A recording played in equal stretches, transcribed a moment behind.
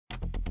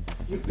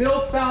You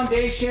build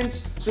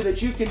foundations so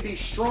that you can be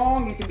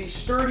strong, you can be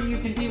sturdy, you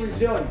can be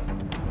resilient.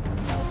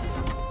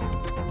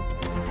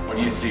 What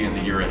do you see in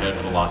the year ahead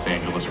for the Los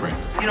Angeles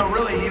Rams? You know,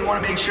 really, you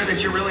want to make sure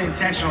that you're really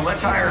intentional.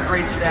 Let's hire a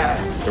great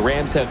staff. The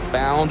Rams have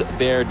found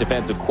their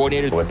defensive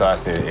coordinator. With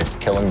us, it's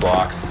killing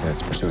blocks and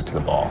it's pursuit to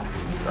the ball.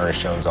 Ernest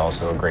Jones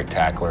also a great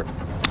tackler.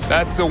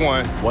 That's the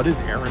one. What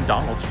is Aaron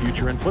Donald's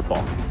future in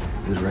football?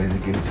 He's ready to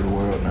get it to the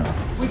world now.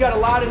 We got a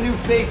lot of new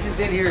faces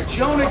in here.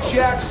 Jonah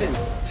Jackson.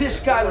 This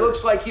guy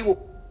looks like he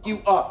will f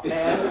you up,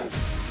 man.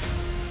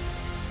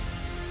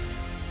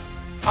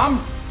 I'm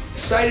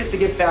excited to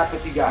get back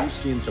with you guys. We've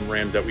seen some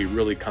Rams that we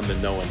really come to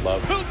know and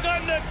love.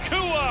 Puka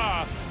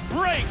Nacua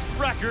breaks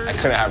record. I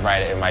couldn't have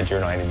written it in my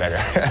journal any better.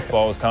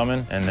 Ball was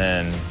coming, and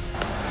then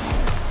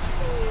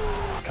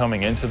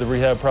coming into the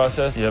rehab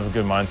process, you have a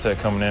good mindset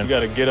coming in. You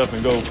got to get up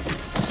and go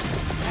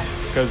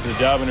because it's a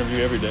job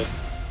interview every day.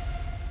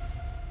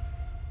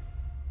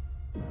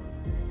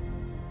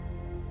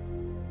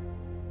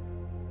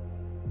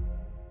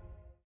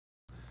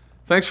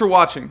 Thanks for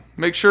watching.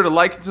 Make sure to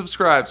like and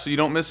subscribe so you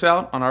don't miss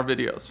out on our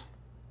videos.